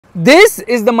This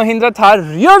is the Mahindra Thar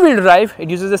rear-wheel drive. It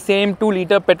uses the same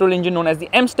 2-litre petrol engine known as the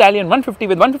M Stallion 150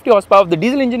 with 150 horsepower. The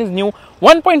diesel engine is new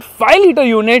 1.5-litre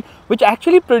unit which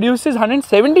actually produces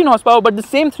 117 horsepower but the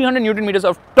same 300 Newton meters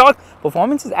of torque.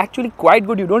 Performance is actually quite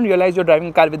good. You don't realize you're driving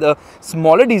a car with a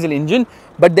smaller diesel engine,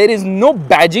 but there is no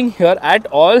badging here at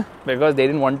all because they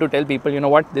didn't want to tell people, you know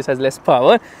what, this has less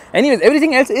power. Anyways,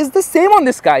 everything else is the same on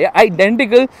this car, yeah,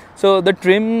 identical. So the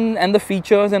trim and the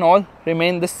features and all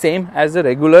remain the same as the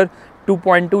regular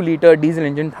 2.2-litre diesel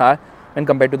engine Thar when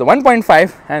compared to the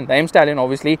 1.5, and the M Stallion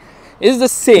obviously is the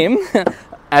same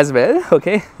as well.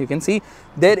 Okay, you can see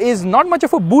there is not much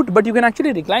of a boot, but you can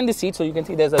actually recline the seat, so you can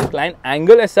see there's a recline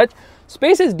angle as such.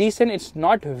 Space is decent, it's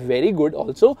not very good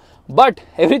also, but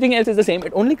everything else is the same.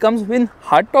 It only comes with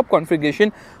hardtop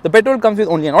configuration. The petrol comes with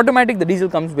only an automatic, the diesel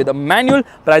comes with a manual.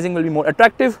 Pricing will be more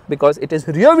attractive because it is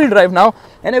rear wheel drive now,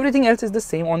 and everything else is the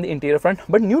same on the interior front,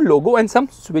 but new logo and some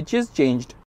switches changed.